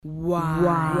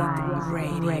Wide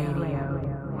Radio.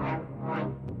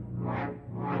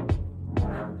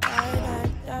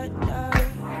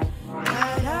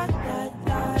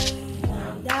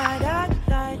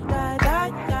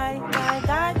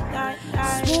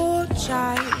 Smooth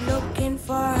child, looking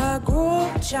for her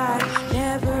groove child.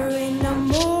 Never in the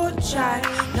mood child.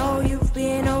 Know you've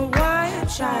been a wild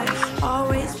child.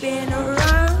 Always been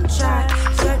around child.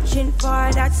 Searching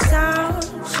for that sound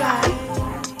child.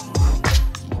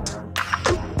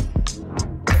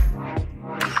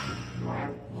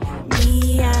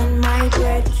 Me and my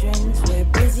brethren, we're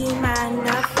busy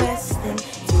manifesting.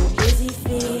 Too busy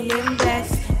feeling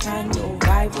blessed. Can you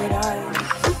vibe with us?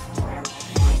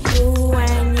 You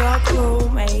and your crew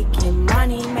making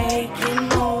money, making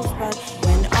moves. But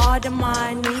when all the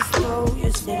money's through,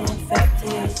 you're still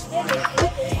infected.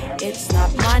 It's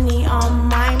not money on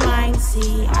my mind.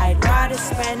 See, I'd rather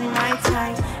spend my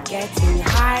time getting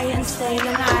high and staying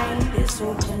aligned. It's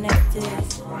all connected.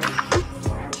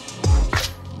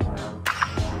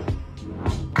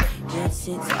 Yes,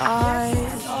 it's all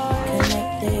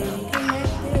connected.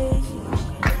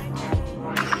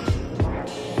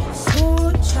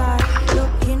 Smooth child,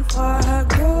 looking for her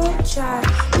groove child.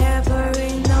 Never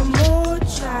in the mood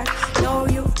child. Know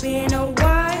you've been a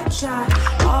wild child.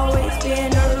 Always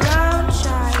been around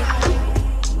child.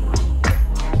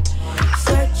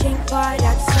 Searching for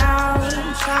that sound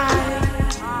child.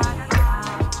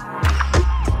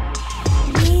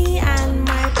 Me and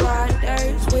my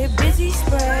brothers, we're busy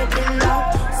spreading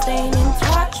love. Staying in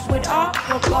touch with all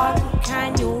above.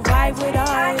 Can you vibe with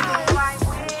us?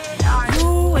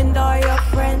 You and all your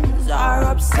friends are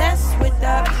obsessed with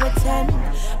the pretend.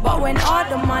 But when all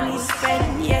the money's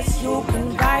spent, yes, you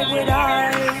can vibe with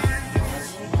us.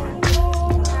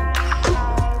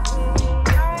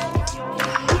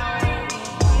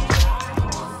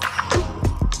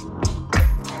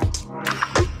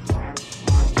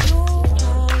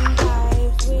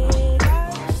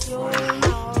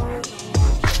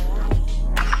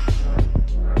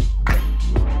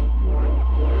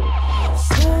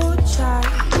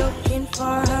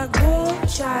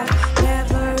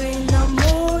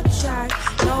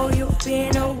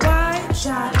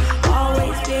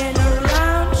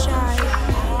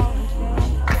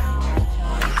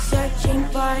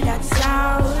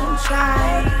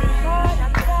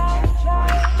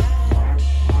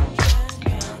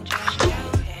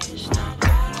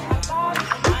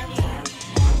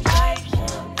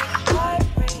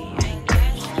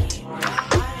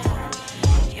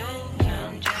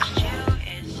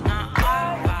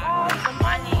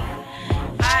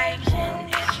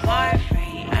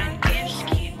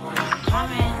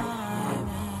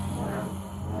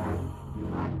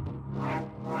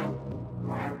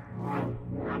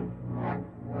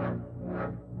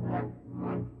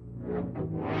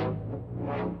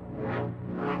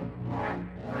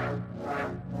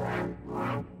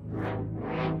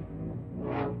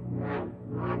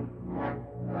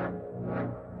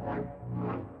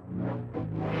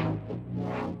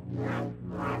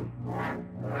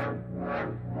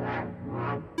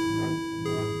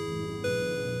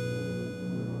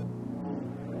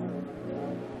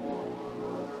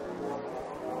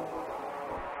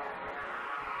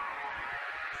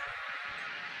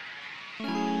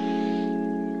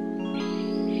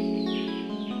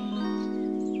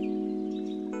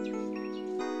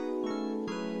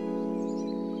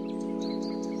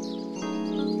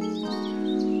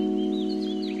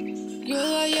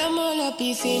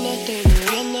 Piscina, estoy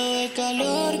muriendo de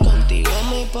calor. Contigo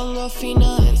me pongo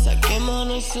fina,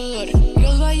 saquémonos el sudor.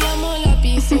 Los vayamos a la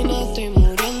piscina, estoy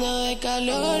muriendo de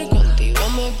calor. Contigo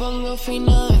me pongo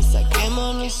fina,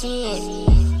 saquémonos el sudor.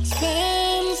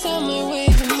 Spend summer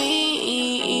with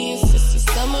me. This is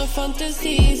summer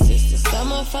fantasy, this is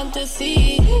summer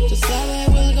fantasy. Tú sabes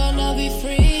we're gonna be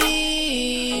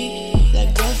free.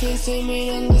 Like dolphins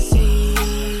swimming on the sea.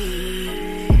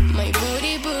 My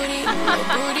booty, booty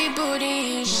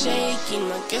shaking.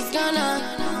 Like it's gonna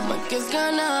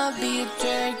be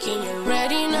jerking. You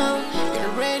already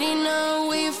know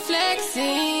we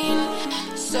flexing.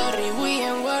 Sorry, we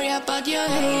ain't worry about your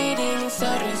hating.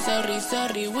 Sorry,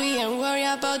 we ain't worry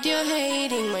about your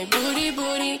hating. My booty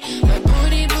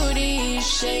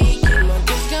shaking.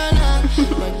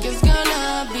 Like it's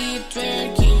gonna be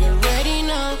jerking. You already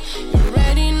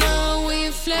know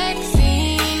we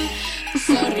flexing.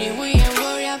 Sorry, we ain't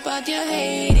worry about your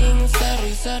hating.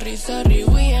 Sorry,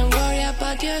 we ain't worry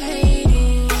about your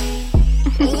hating.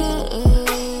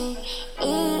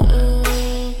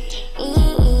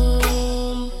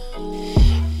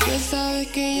 Ya sabes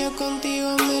que yo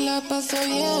contigo me la paso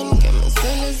bien, que me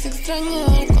sueles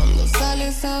extrañar cuando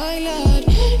sales a bailar.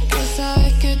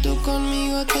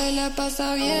 conmigo te la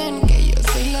pasa bien, que yo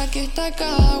soy la que está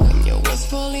acá when your was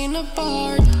falling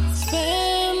apart.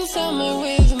 Spend summer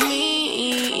with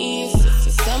me, this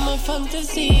is summer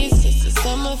fantasy, this is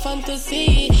summer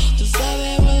fantasy. Tú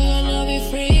sabes we're gonna be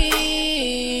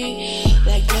free,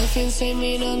 like dolphins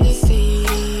swimming on the sea.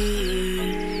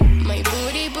 My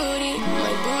booty, booty,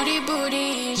 my booty,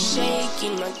 booty is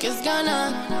shaking. My kiss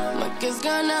gonna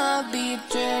be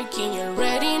twerking. You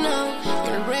already know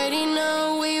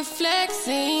we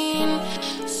flexing.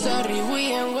 Sorry,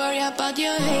 we ain't worry about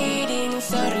your hating.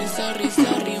 Sorry,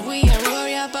 we ain't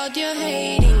worry about your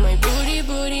hating. My booty,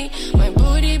 booty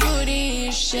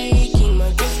is shaking.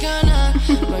 My kiss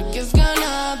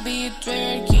gonna be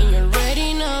twerking. You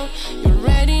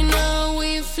already know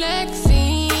we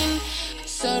flexing.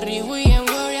 Sorry, we ain't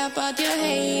worry about your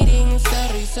hating.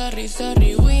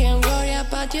 Sorry, we ain't worry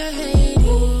about your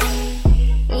hating.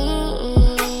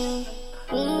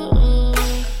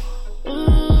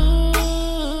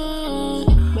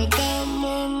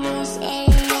 Metámonos al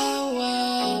agua,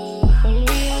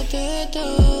 olvídate de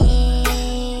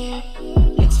todo.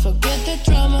 Let's forget the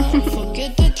drama.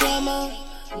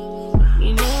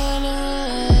 Y nada.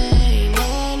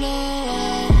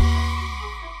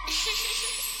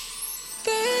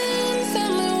 Spend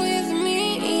summer with me,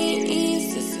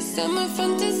 this is summer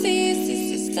fantasy.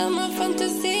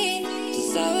 Tú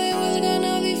sabes we're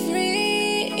gonna be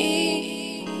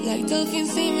free, like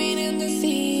dolphins swimming in the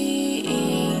sea.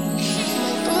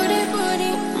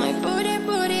 My booty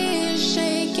is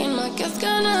shaking. My kiss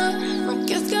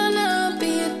gonna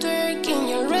be twerking.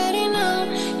 You already know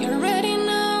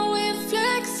we're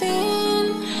flexing.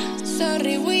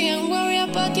 Sorry, we ain't worry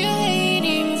about your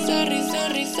hating. Sorry,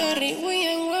 we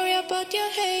ain't worry about your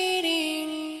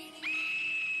hating.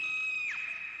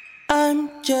 I'm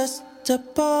just a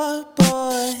poor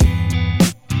boy.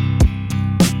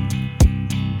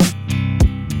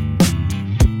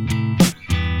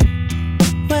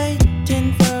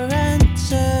 Waiting for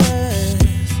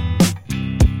answers.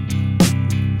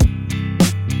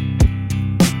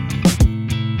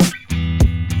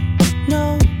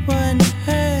 No one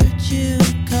heard you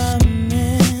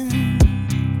coming.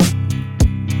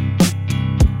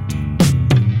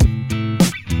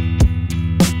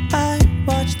 I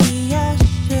watched the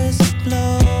ashes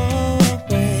blow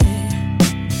away.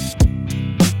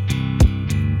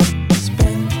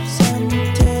 Spent some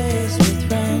days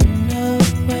with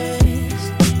runaways.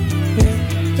 With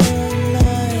the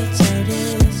lights out,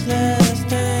 it's less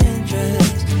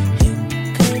dangerous. You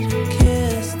could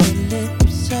kiss the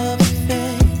lips of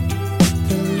fate.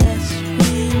 The less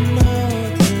we know,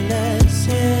 the less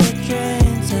it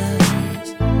drains us.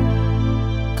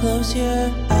 Close your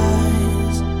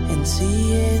eyes and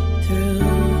see it through.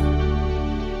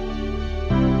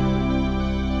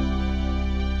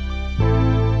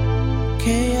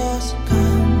 Chaos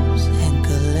comes and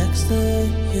collects the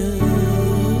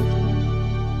youth.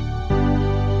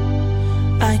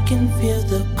 I can feel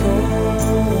the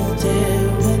cold air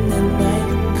when the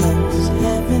night comes.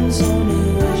 Heaven's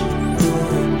only wish for.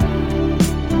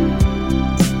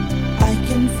 I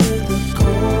can feel the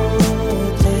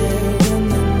cold air when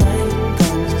the night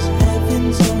comes.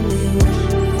 Heaven's only wish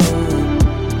for.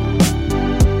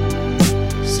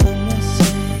 Some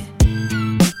say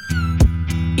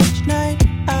each night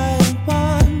I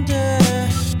wonder,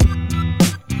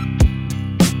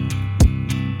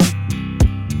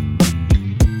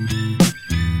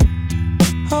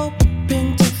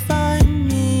 hoping to find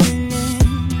meaning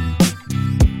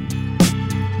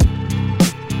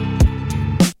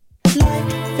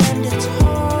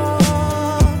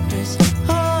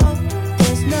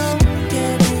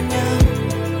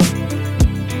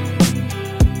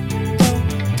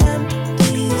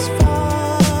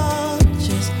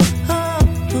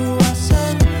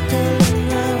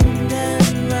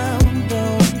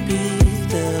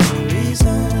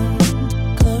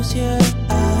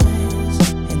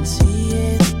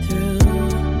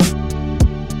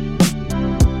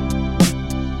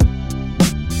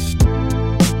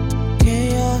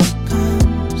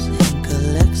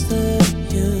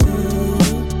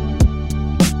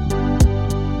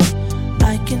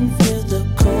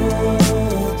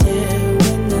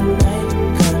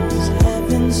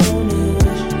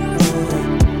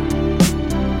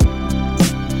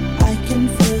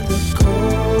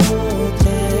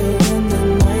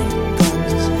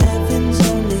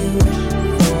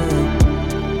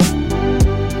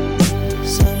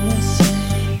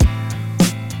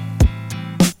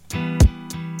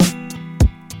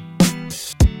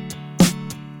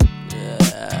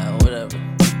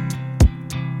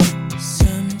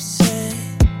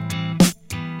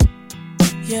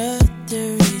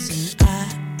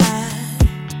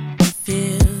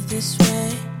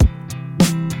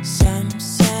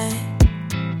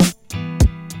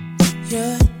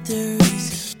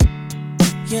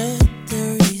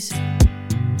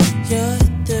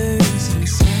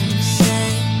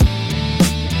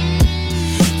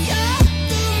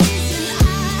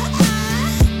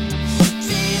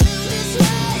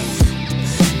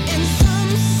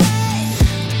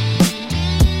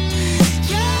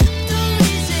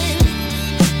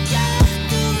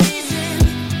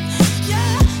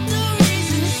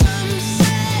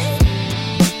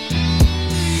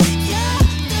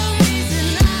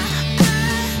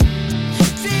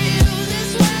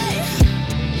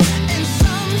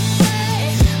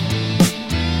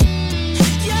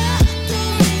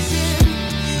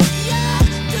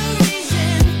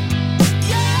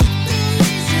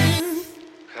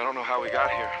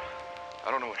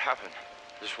happened.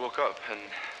 I just woke up and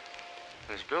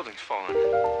this building's falling.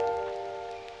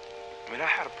 I mean, I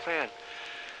had a plan.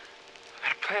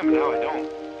 But now I don't.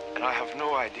 And I have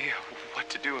no idea what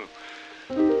to do.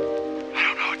 I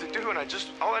don't know what to do, and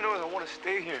all I know is I want to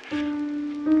stay here.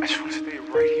 I just want to stay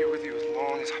right here with you as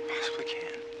long as I possibly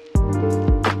can.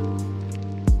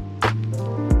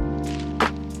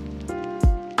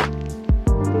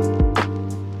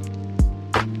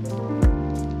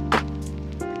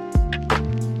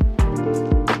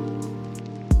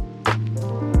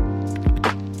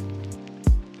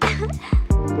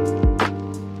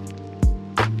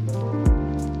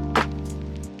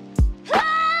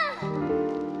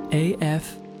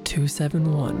 AF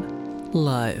 271,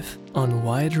 live on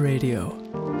Wide Radio.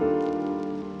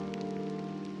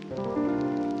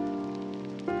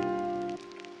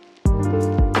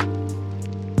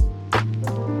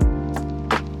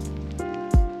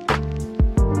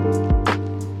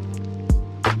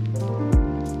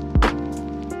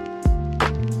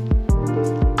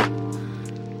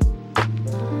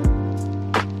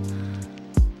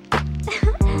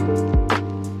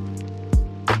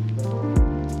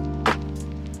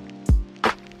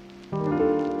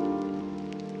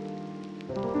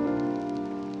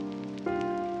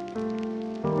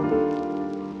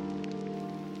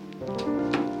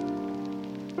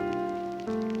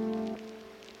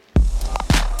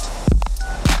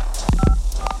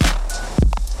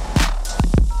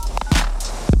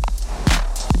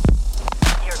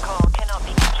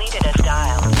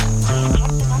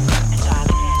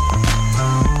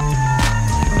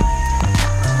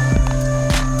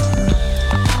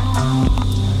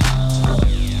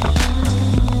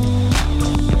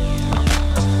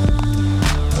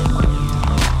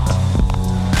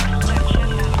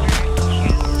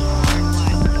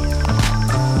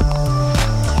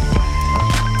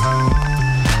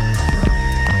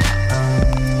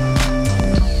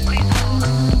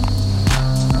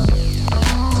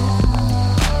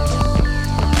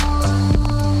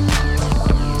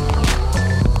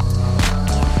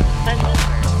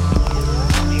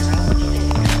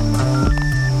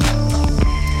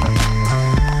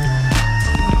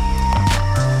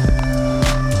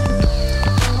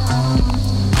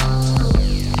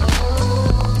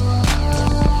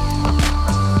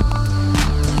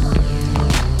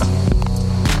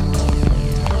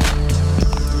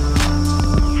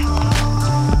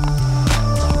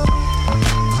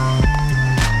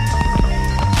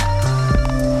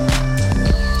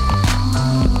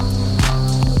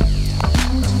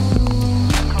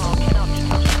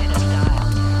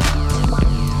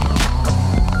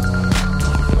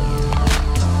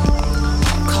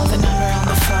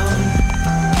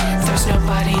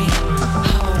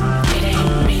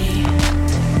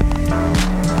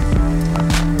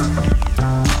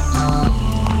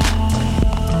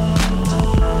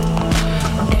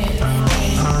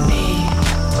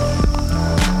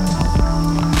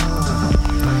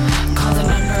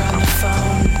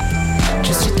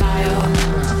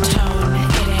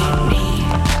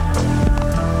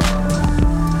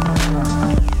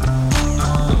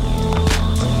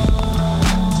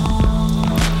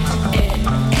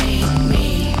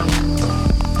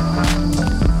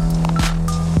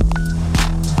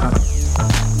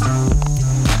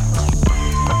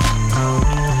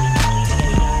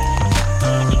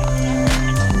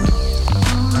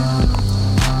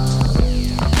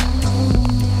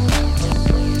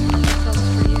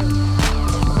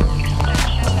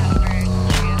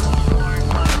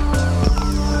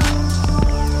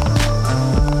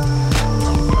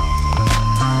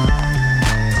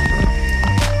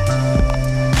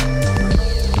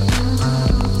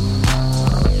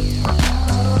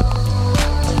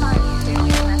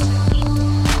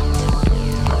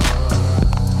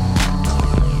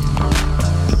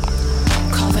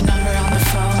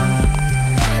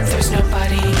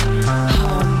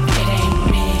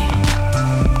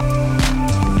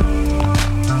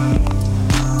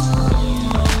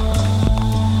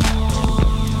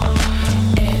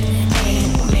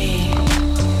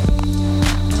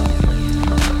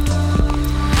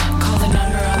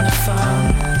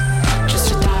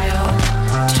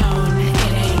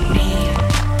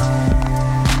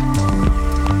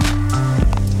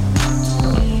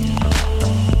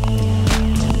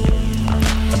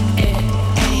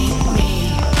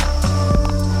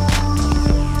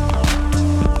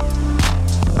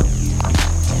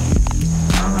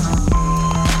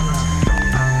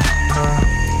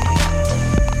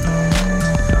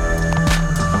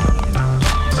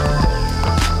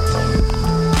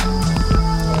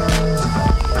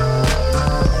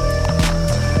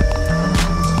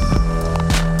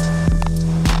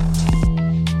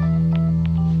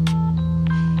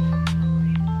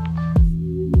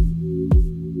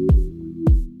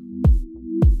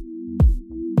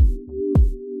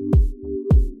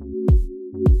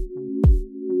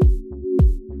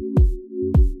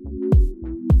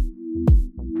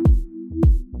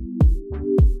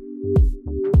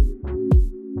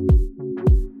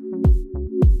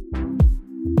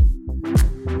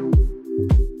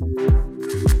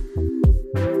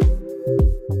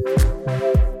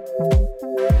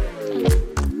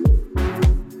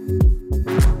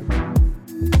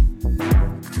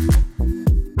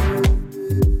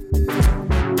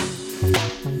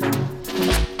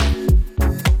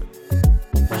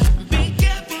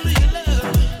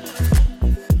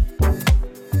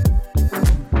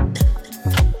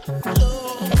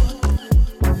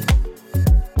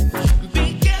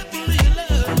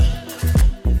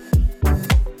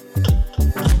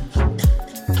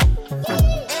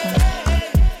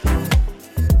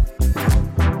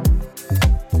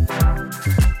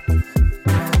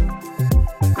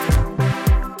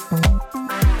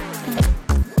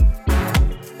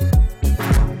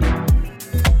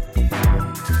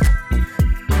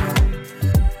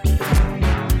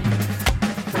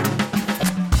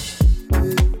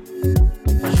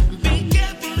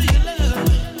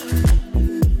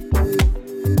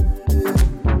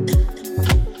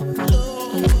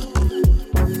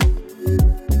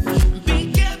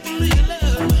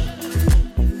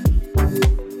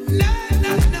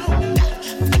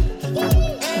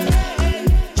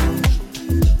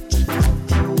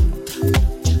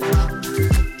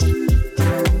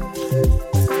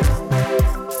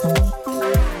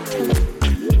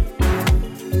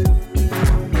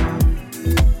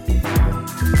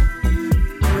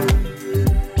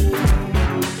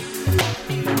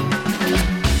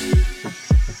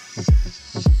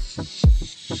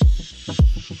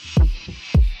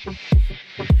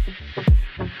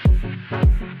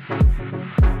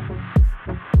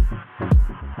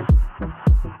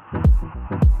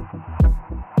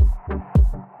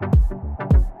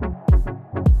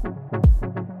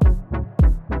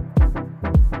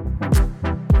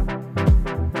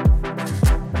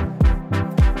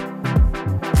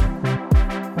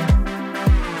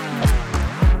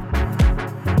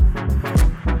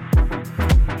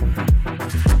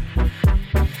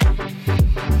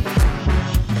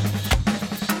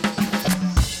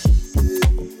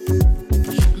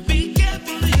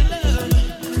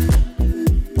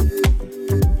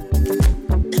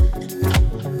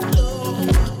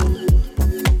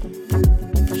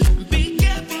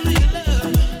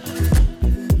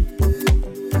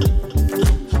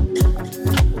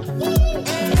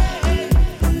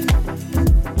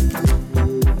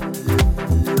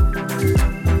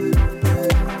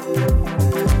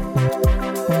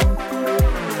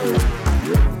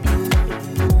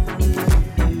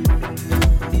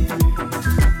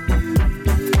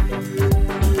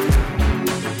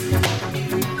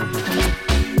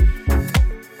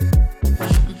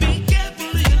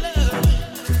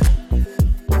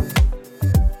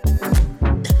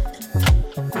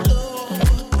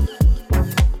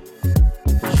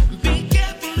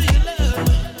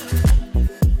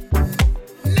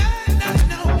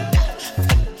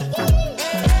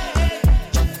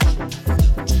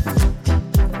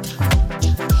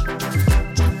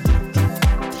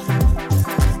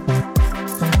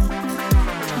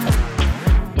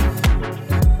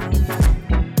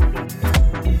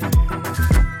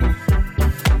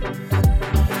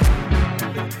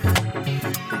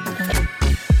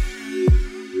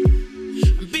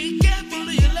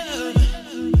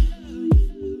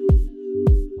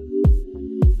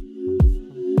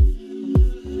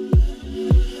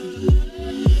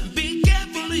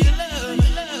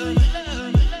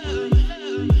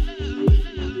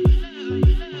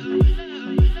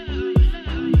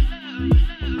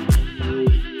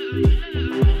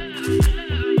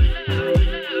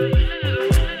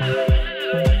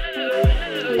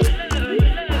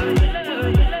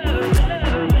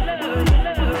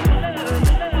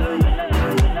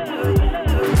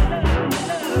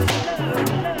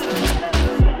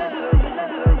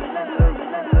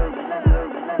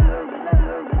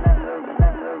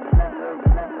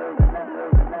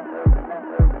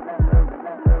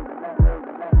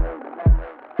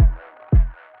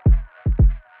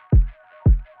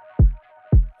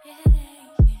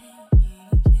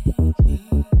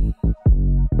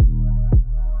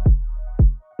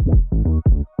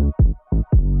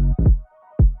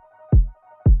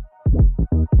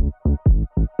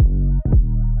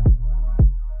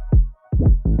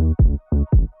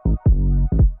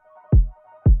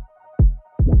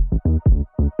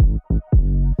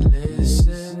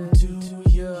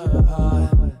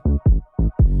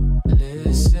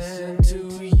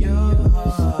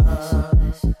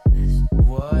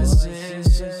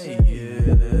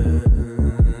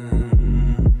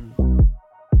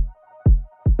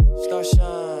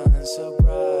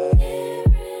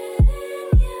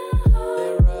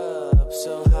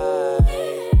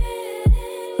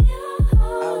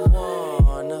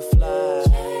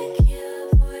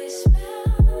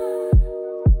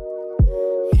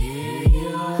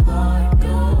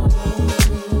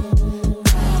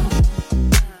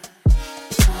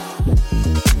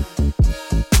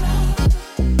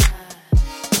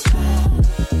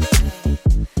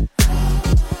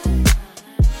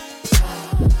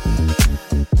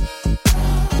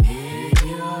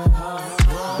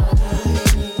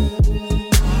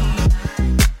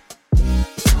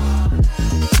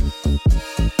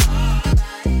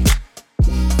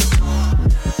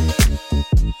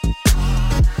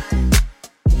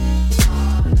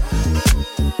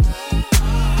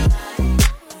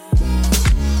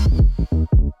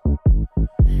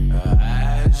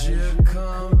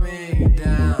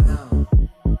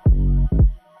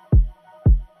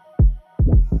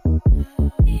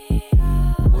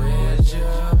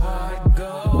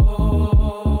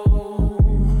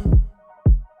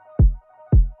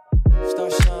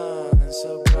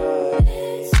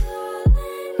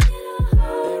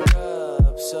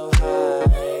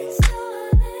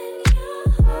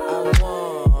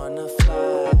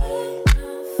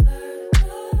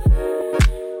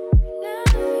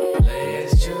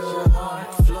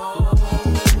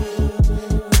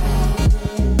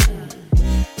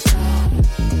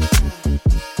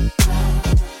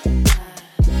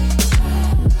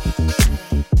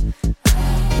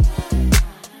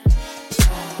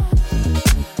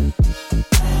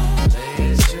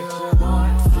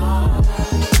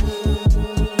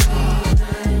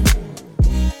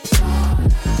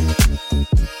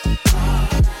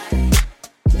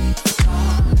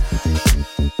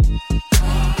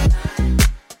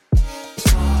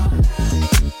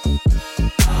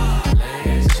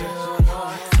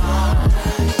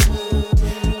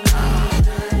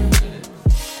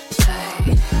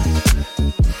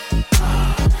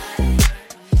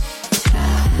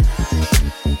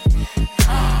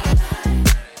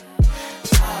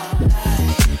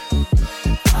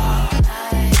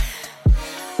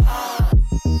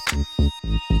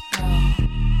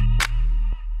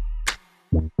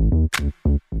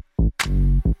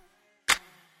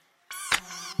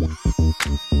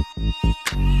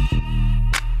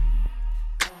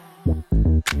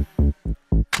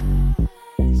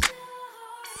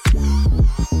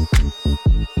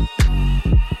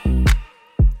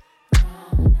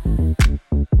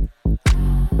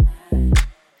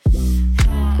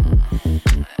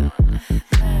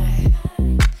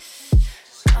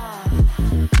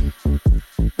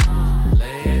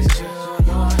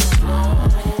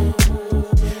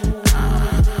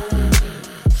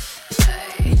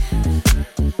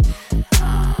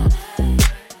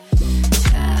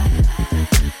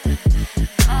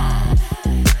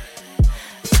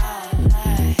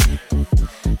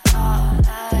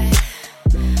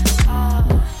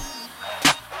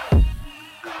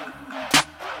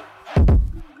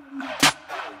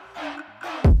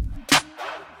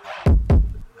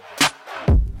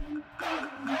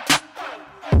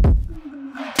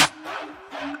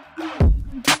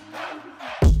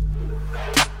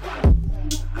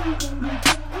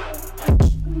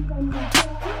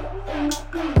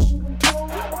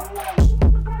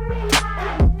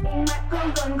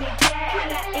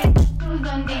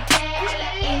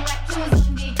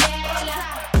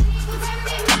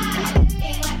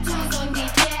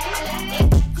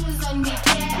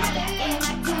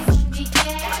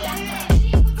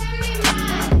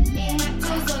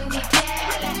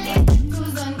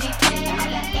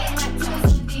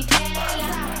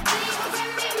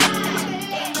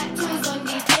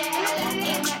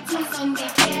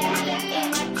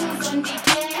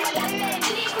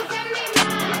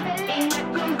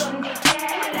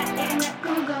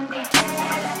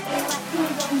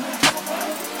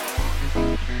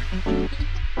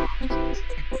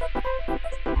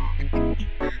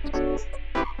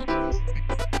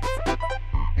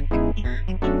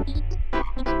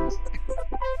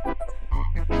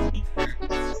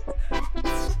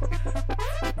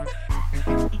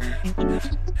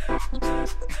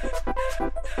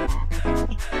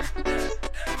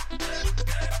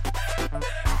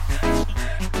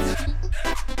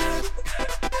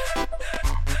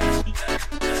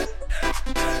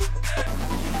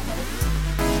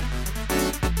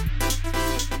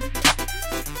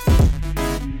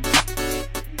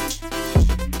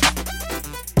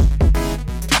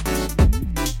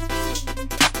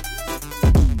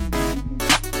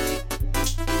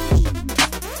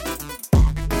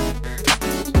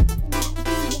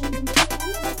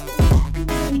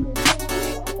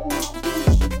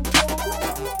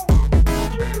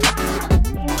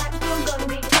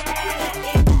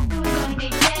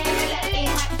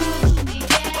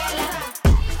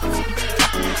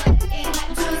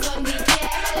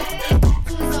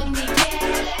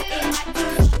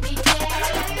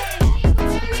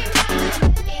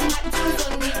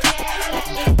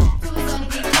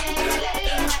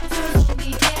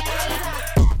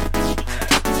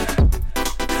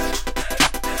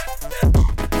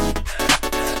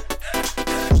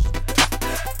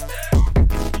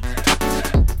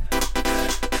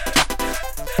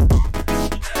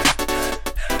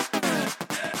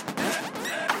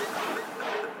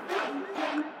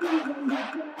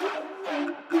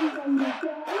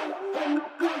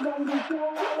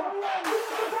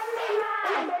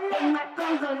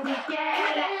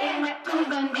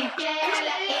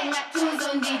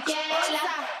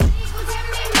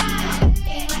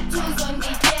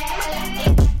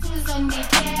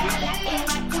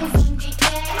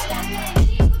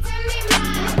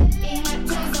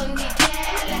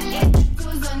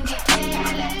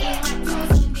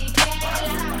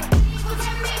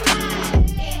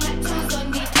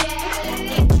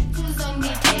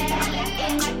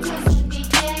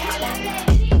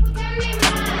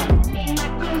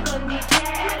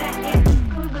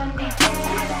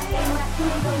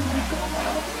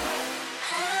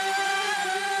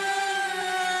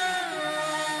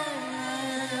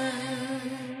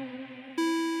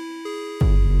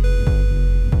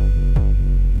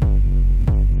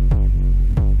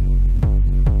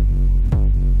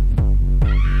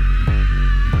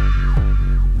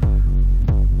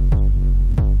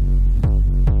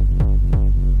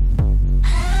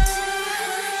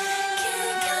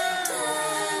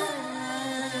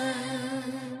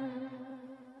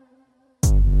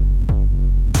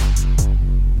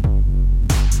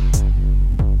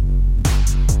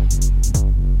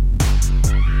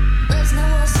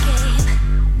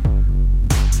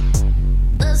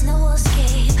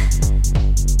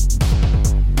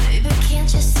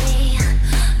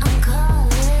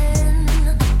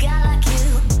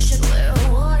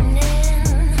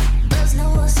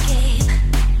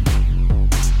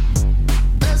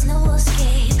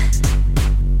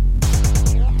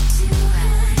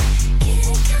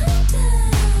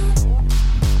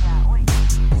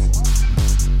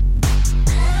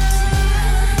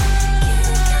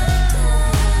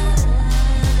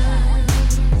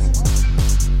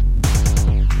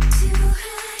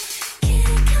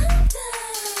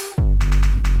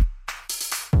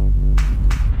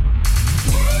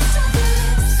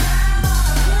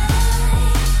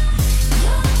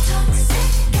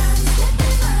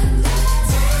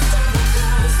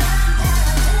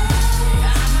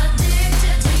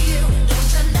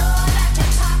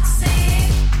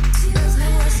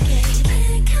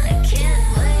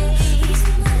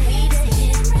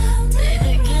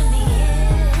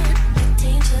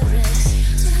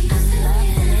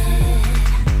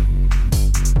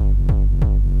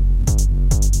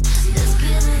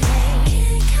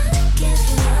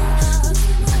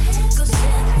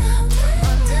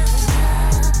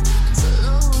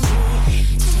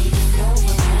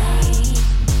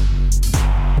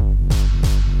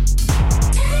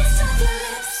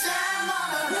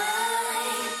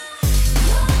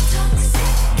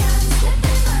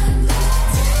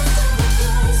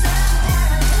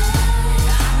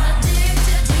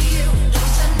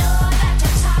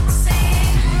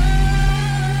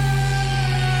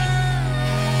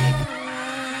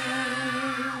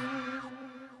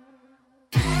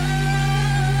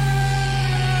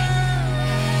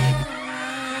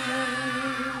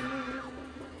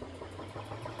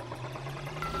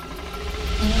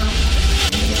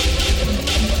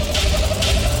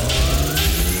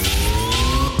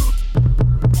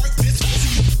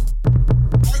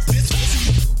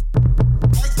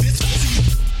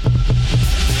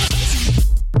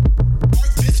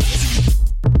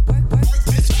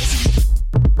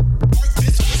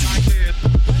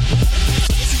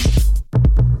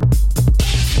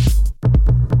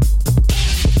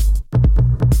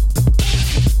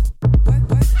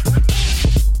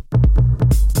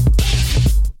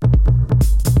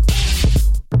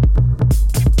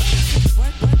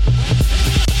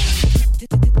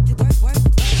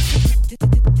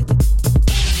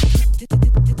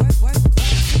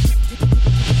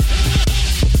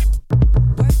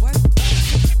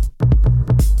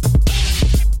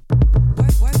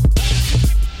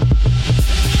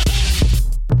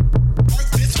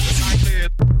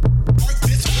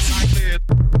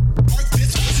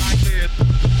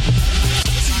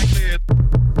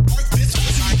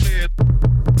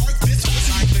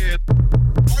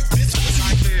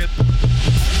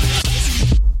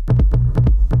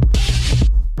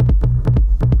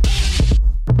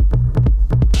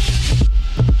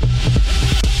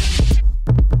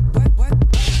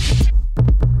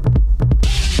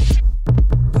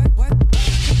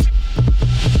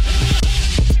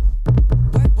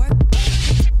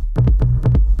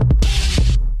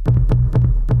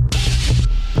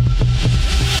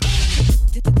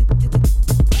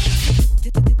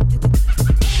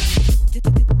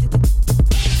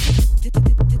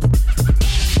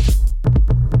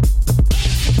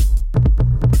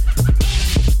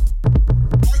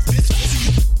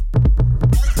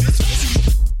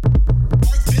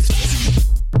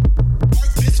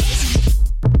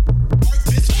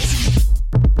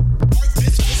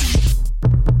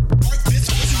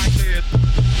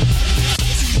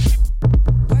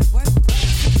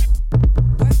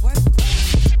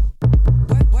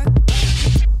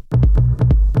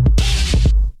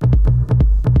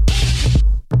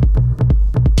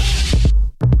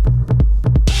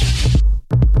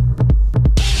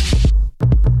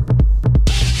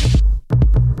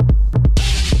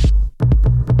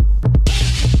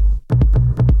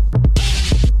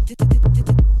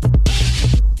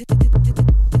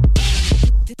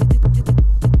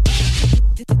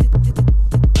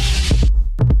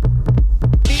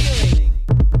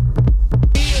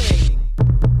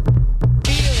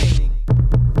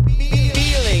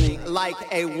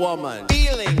 a woman.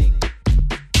 Feeling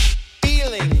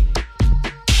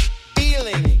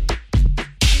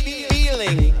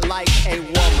like a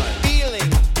woman.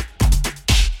 Feeling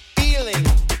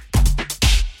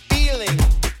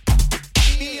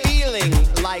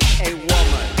like a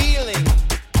woman.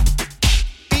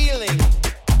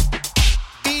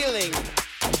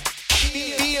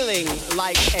 Feeling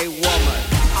like a woman.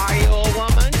 Are you a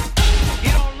woman?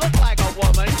 You don't look like a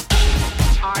woman.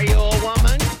 Are you a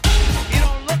woman? You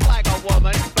don't look like a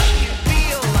woman, but you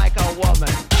feel like a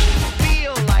woman.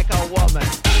 Feel like a woman.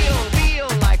 Feel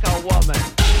like a woman.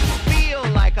 Feel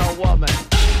like a woman.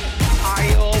 Are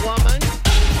you a woman?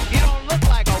 You don't look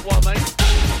like a woman.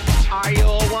 Are you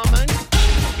a woman?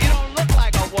 You don't look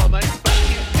like a woman, but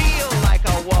you feel like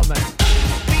a woman.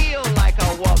 Feel like a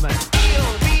woman.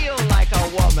 Feel like a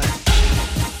woman.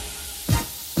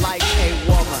 Like a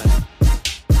woman.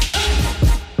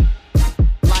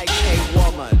 Like a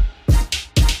woman.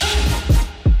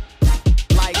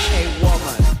 Like a woman. Like a woman. Like a woman.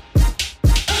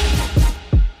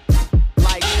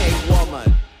 Like a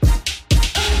woman.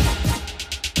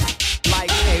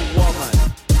 Like a woman.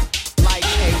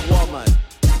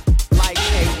 Like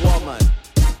a woman. Like a woman.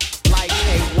 Like a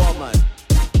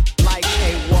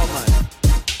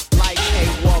woman.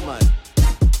 Like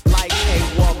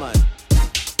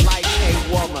a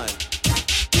woman. Like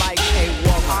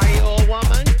a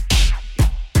woman.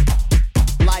 Like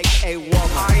a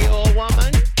woman. Are you a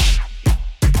woman? Like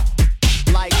a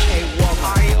woman. Are you a woman? Like a woman. Are you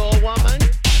a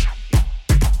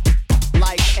woman?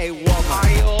 Like a woman. Are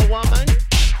you a woman?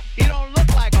 You don't look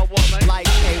like a woman. Like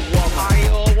a woman. Are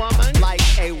you a woman? Like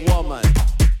a woman.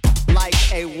 Like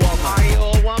a woman. Are you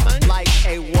a woman? Like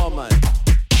a woman.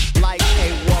 Like a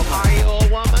woman. Are you a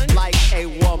woman? Like a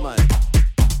woman.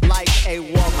 Like a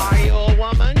woman. Are you a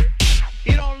woman?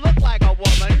 You don't look like a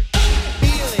woman.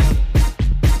 Feeling like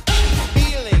a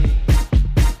woman.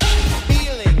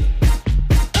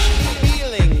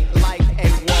 Feeling like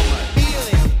a woman.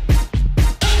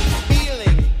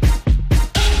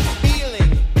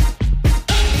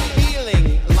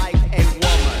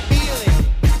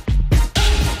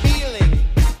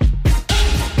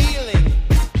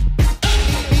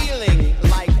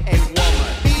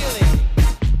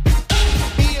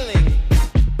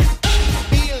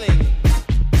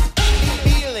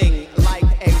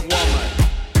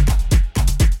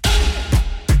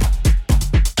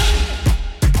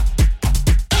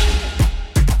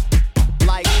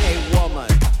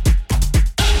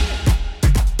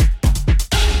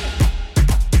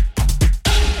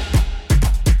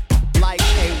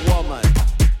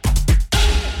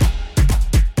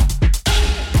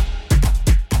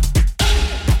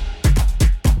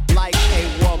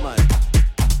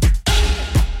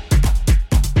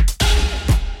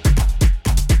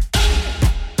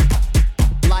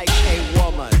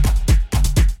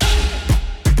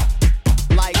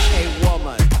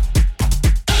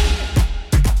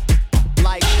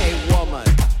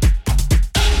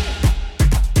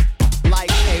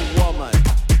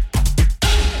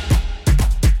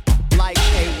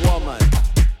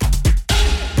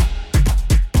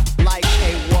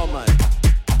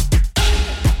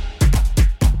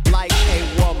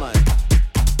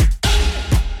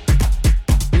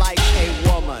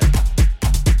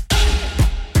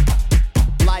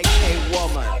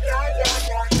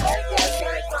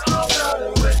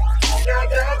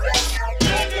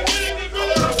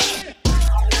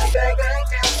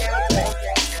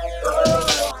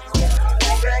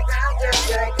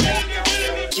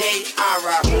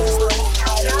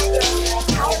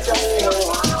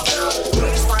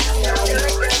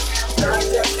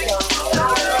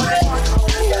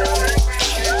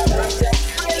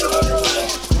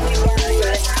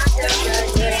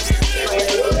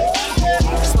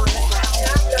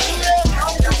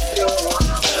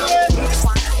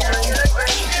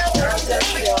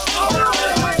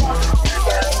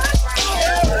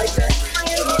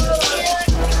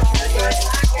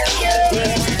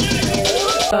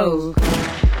 Oh.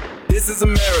 This is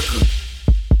America.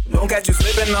 Don't catch you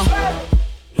slipping now.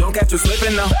 Don't catch you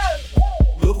slipping now.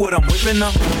 Look what I'm whipping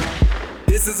now.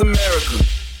 This is America.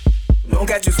 Don't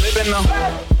catch you slipping now.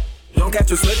 Don't catch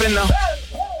you slipping now.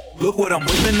 Look what I'm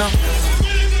whipping now.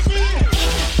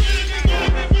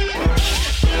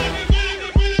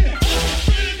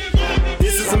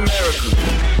 This is America.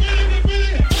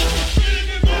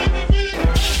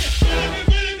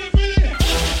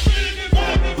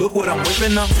 Look what I'm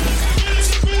whipping up.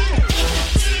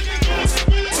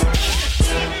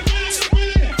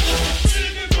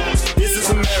 This is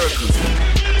America.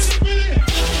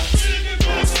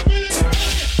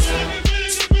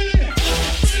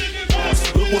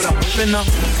 Look what I'm whipping up.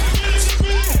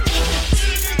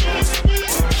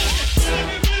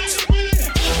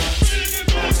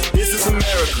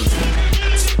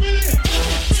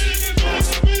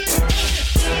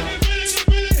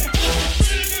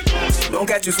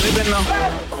 catch you slipping now.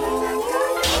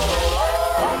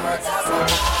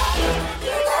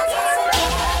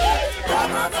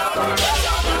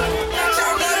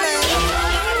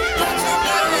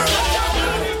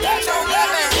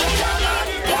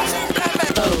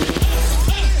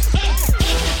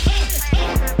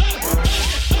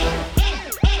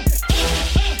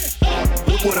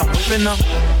 Look what I'm whipping up.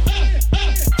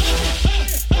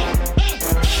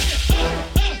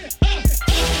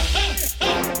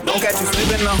 Don't catch you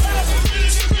slipping now.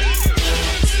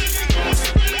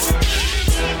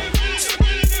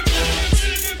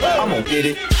 I'm gon' get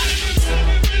it.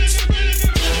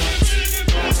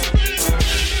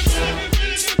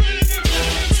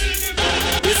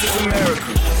 This is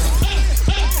America.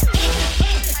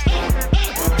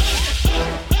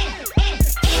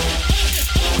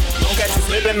 Don't catch you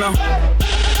slipping now.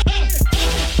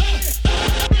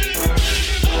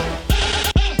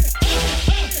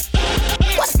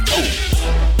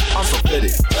 I'm so pretty.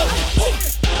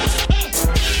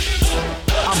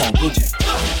 I'm on Gucci.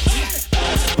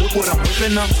 Look what I'm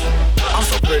whipping up. I'm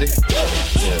so pretty.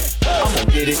 I'm gon'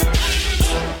 get it.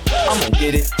 I'm gon'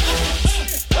 get it.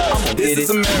 I'm gon' get it. This is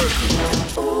America.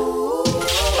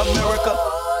 America.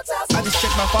 I just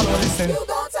checked my follow and listen.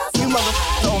 You mother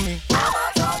told me.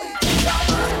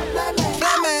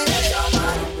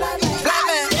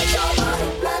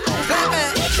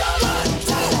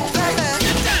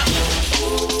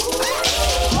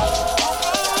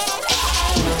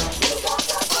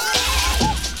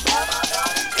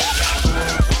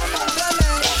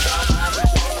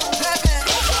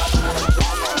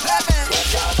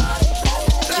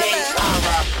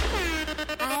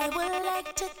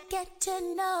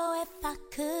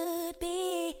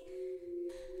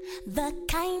 The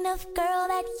kind of girl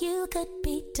that you could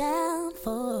be down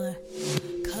for.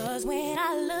 Cause when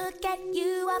I look at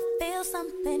you, I feel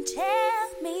something tell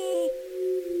me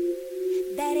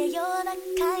that you're the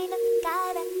kind of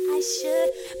guy that I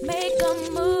should make a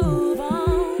move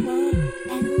on.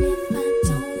 And if I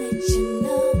don't let you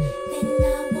know, then I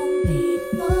won't be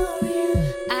for real.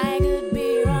 I could be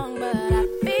wrong, but I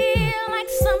feel like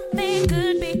something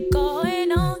could be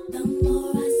going on. The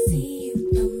more I see you,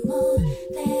 the more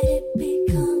that it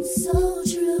becomes so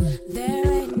true. There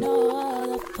ain't no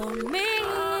other for me,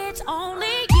 it's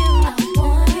only you. I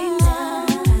wanna be down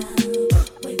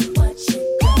with what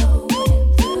you're going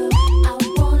through. I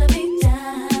wanna be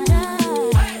down.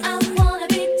 I wanna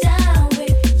be down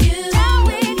with you. Down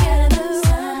together.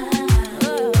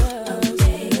 Oh,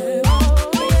 baby,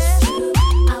 it's true.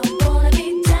 I wanna be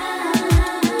down.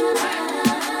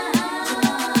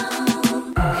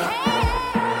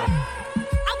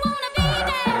 I wanna be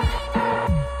there.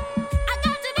 I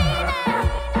got to be there.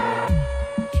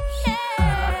 Yeah.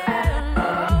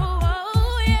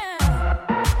 Oh, yeah.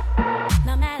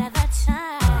 No matter the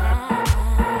time.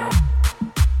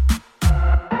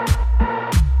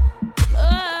 Oh,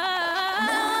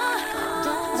 I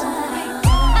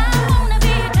wanna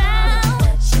be down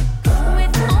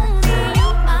with only you,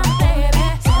 my baby.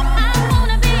 I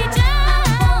wanna be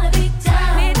down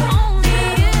with only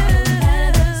you.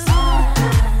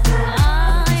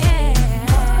 Oh, yeah.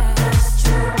 It's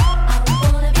true. I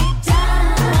wanna be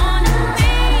down. Wanna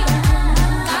be, got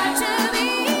to be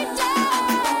down.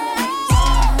 I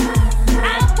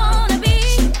wanna be,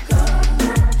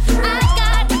 I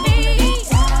got to be.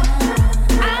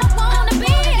 I wanna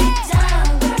be down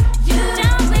with you,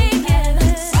 down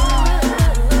together.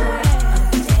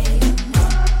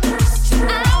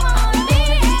 I wanna be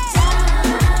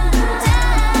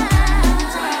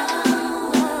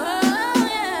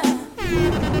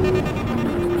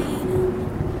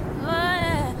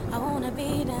I wanna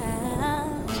be down.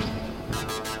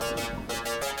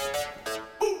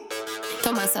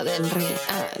 Tomasa del Real.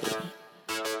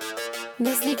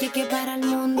 Desde que para el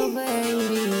mundo,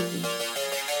 baby.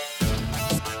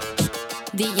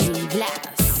 DJ Blas.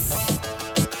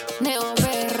 Neo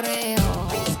Berreo.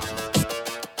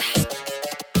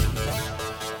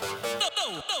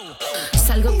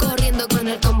 Salgo corriendo con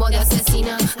el combo de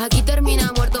asesina. Aquí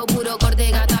termina muerto, puro corte,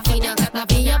 gata fina. La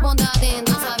pilla, ponte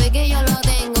atento, sabe que yo lo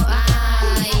tengo.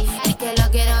 Ay, es que lo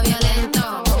quiero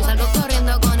violento. Salgo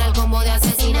corriendo con el combo de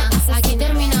asesina. Aquí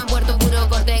termina muerto, puro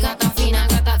corte, gata fina.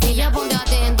 Gata fina, ponte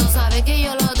atento, sabe que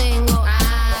yo lo tengo.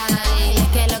 Ay, es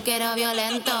que lo quiero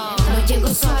violento. No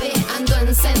llego suave, ando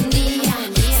encendida.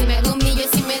 Si me hago un millo y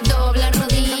si me dobla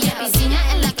rodilla. Piscina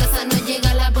en la casa, no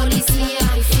llega la policía.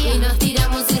 Y nos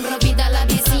tiramos sin ropita a la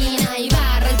piscina. Y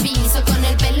barra el piso con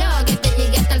el pelo que te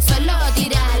llegue hasta el suelo.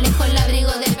 Tirales con el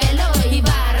abrigo de pelo. Y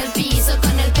barra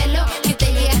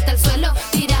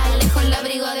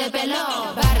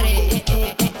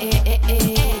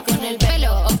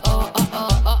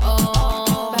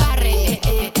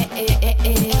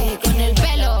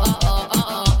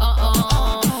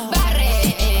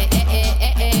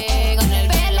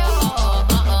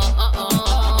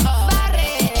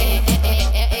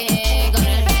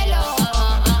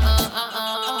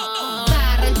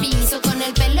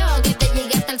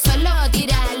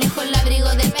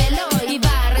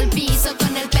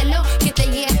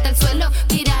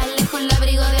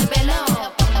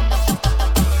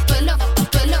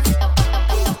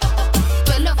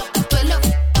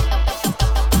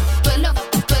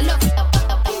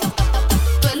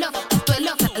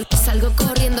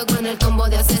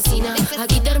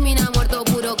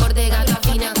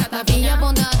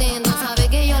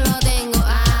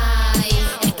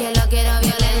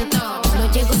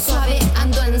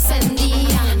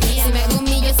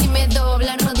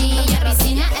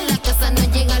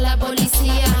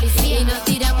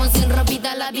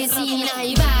la piscina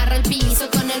y barra el piso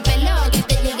con el pelo que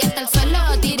te llegue hasta el suelo.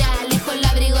 Tira lejos el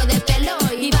abrigo de pelo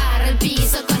y barra el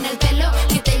piso con el pelo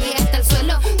que te llegue hasta el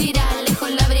suelo. Tira lejos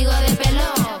el abrigo de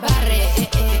pelo. Barre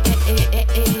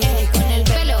con el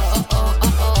pelo.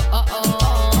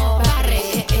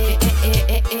 Barre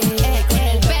con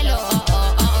el pelo.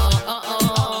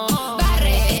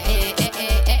 Barre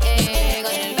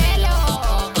con el pelo.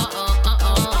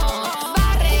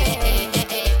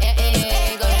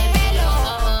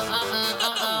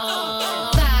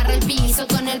 Barra el piso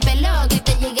con el pelo que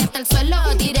te llegue hasta el suelo.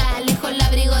 Tira lejos el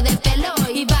abrigo del pelo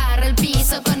y barra el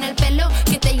piso con el pelo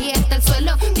que te llegue hasta el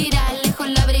suelo. Tira lejos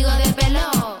el abrigo del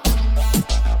pelo.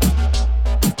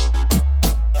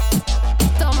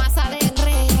 Tomasa de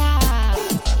Real,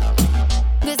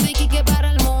 desde Iquique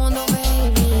para el mundo,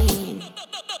 baby.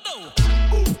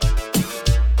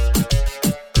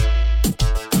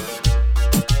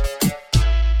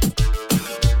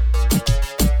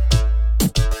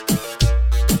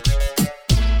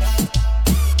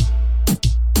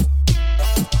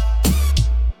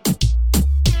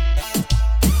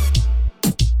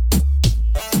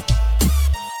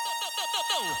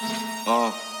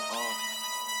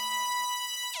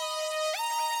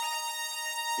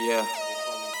 Yeah.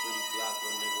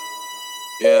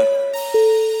 Yeah.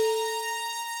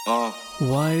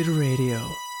 Wide Radio.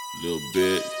 Little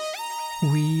bit.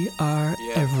 We are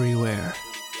everywhere.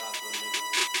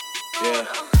 Yeah.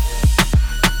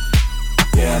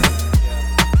 Yeah.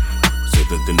 Zet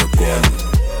het in de corner.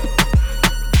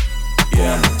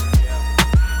 Yeah.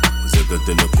 Zet het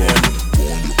in de corner.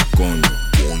 Coño.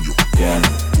 Yeah.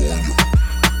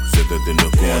 Zet het in de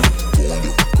corner.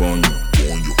 Coño.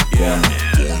 Yeah.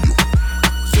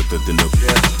 Zet het in de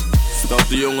corner.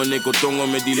 Stoute jongen, ik wil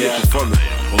tongen met die lippen vallen.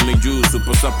 Om ik juice,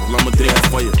 super sappig, laat me drinken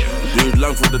van je. Duurt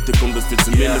lang voordat ik kom, dat vindt ze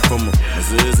minder van me. Maar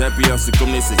ze is happy als ze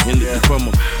komt, nee, ze hindert niet van me.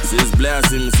 Ze is blij als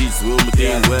ze me ziet, ze wil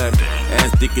meteen werken. Hij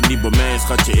is dikke niet bij mij,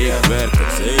 schatje, ik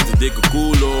werken. Ze heet een dikke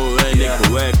koelo en ik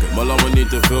wil werken. Maar laat me niet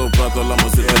te veel praten, laat me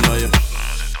zitten naar je.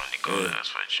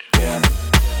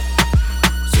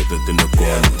 Zet het in de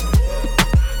corner.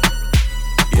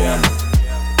 Yeah.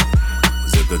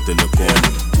 Zet het in de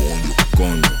corner.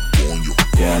 Coño.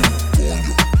 Yeah.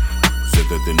 Zet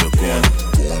het in de corner.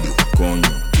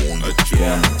 Coño.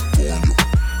 Yeah.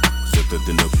 Zet het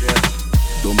in de corner.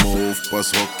 Domme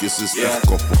hoofdpashokjes is echt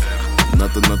koppig.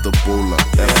 Natte pola,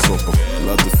 echt soppig.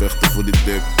 Laten vechten voor die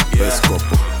dik, best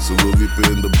koppig. Ze wil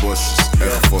wiepen in de bosjes,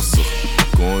 echt vossig.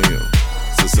 Coño.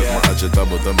 Ze zegt maar atje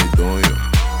tabo dami donjo.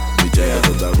 Niet jij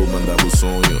dat daarom en daarom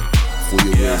sonjo.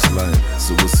 Goeie waistline,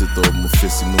 ze wil zitten op mijn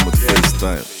visie, noem het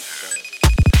FaceTime.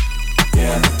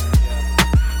 Yeah.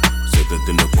 Zet het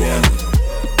in de corner.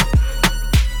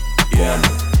 Yeah.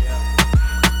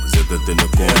 Zet het in de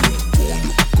corner.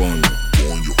 Coño.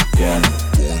 Yeah.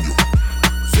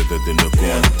 Zet het in de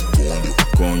corner.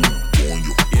 Coño.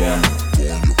 Yeah.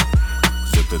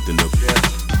 Zet het in de corner.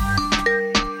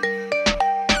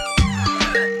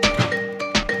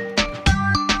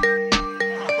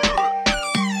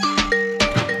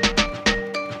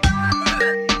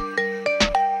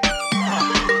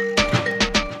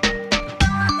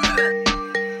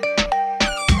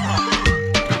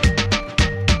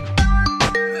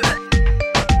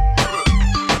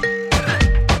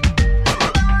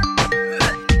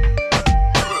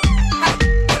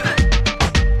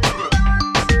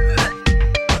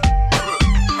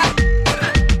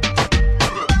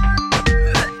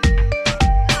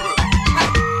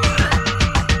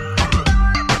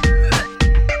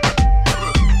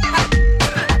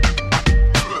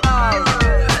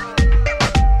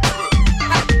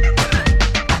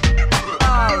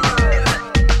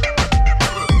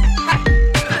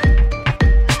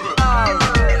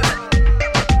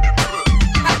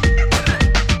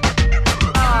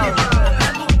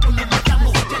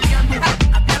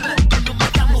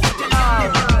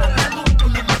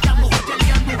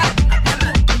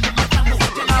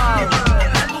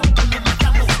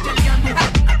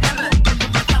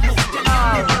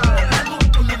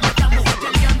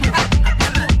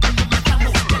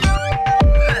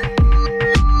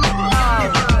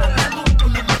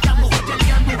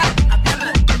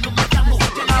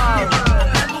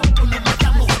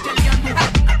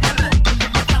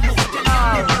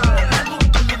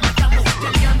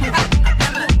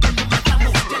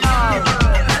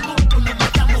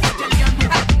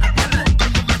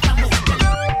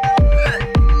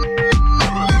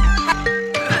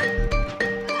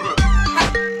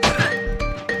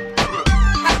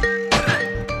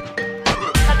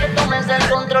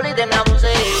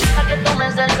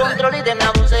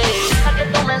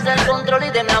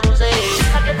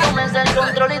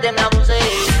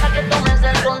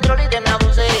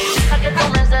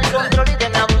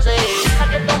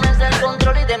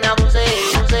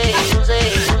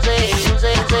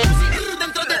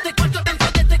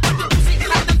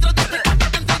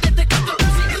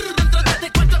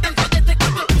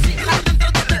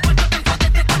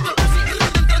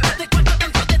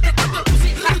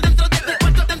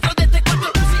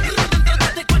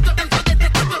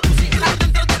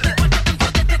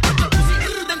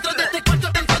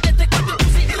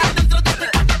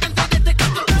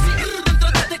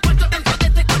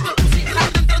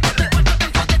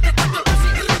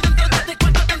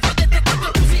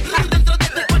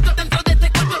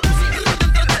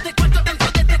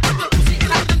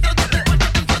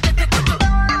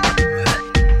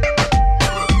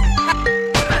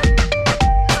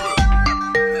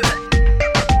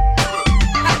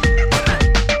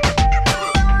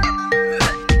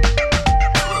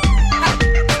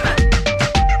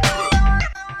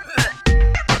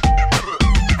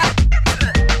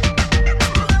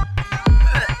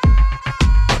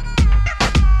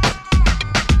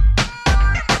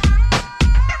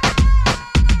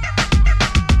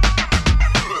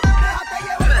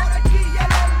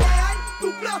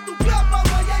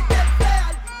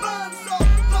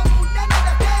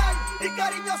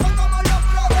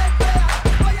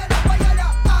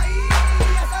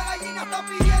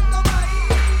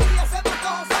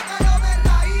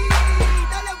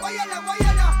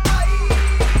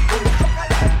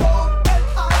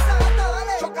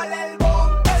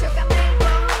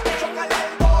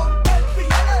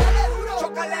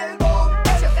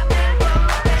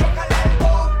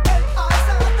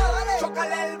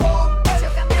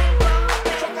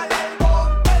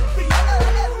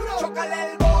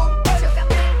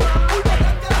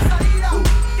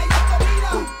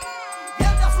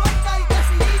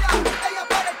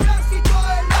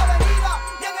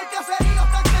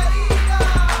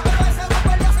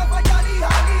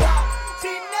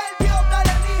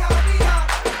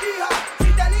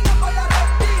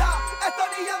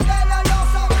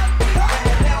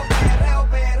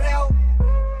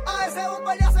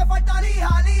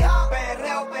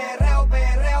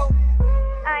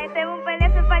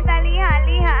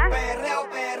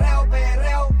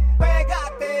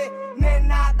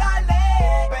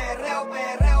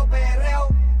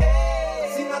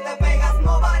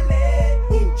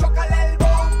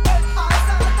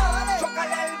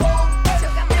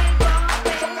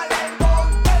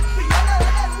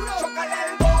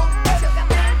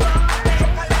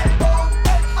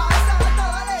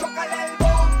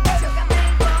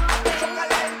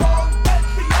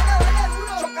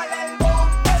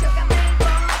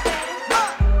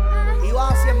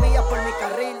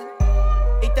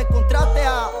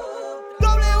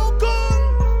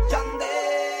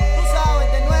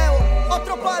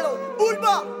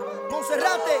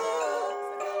 Monserrate,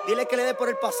 dile que le dé por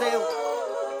el paseo,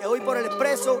 que voy por el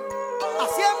expreso, a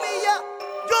 100 millas,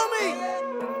 Yomi.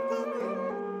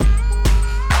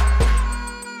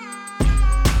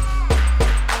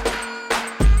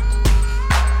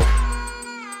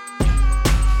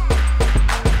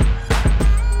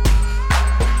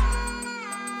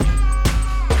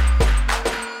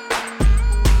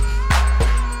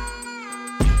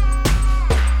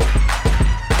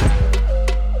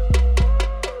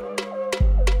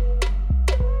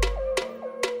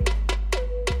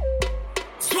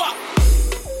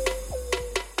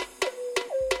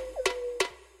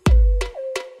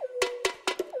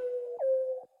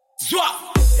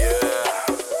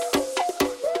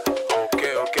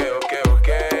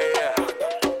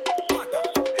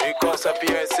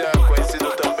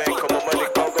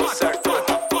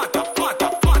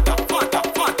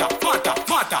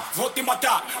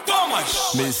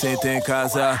 Me sinto em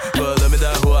casa, volume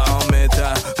da rua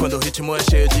aumenta. Quando o ritmo é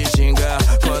cheio de ginga,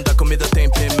 quando a comida tem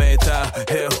pimenta.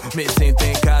 Eu me sinto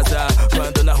em casa,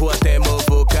 quando na rua tem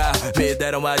muvuca. Me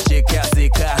deram uma dica, a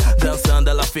zica, dançando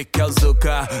ela fica o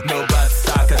zuca. No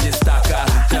bate-saca, destaca,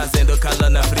 trazendo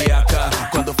calana friaca.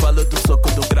 Quando falo do soco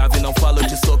do grave, não falo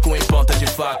de soco em ponta de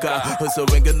faca. O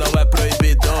swing não é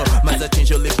proibido, mas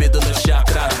atinge o libido no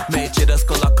chakra. Mentiras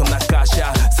coloco na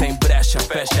caixa, sem brecha,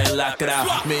 fecha e lacra.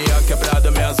 Minha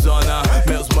quebrada, minha zona,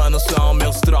 meus manos são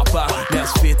meus tropa.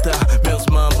 Minhas fitas, meus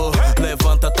mambo,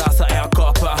 levanta a taça, é a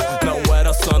copa. Não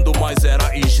era sando, mas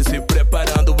era ishi. Se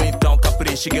preparando, então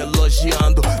capriche,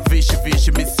 elogiando. Vixe,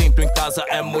 vixe, me sinto em casa,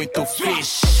 é muito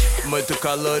fixe. Muito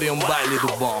calor e um baile do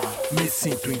bom. Me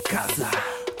sinto em casa.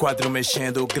 Quadro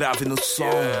mexendo, grave no som.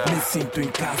 Me sinto em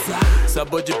casa.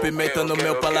 Sabor de pimenta no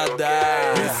meu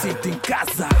paladar. Me sinto em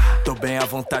casa. Tô bem à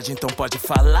vontade, então pode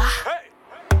falar.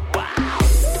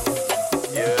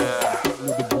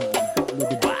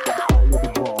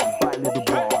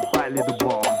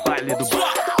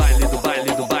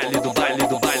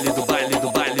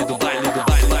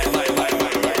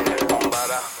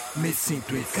 Me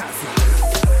sinto em casa.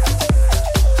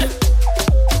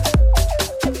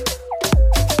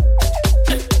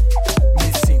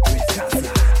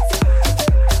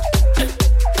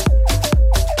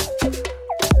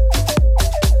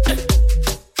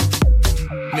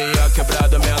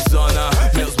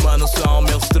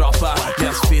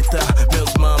 Minhas fitas,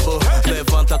 meus mambo,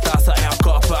 levanta a taça, é a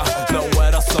copa. Não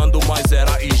era sando, mas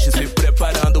era ishi. Se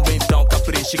preparando, então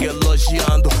capriche,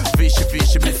 elogiando. Vixe,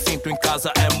 vixe, me sinto em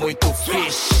casa, é muito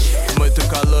fixe. Muito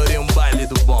calor e um baile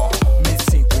do bom.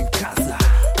 Me sinto em casa.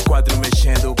 Quadro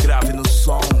mexendo, grave no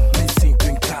som. Me sinto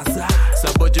em casa.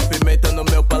 Sabor de pimenta no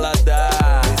meu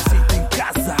paladar. Me sinto em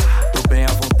casa. Tô bem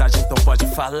à vontade, então pode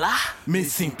falar. Me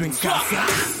sinto em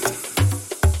casa.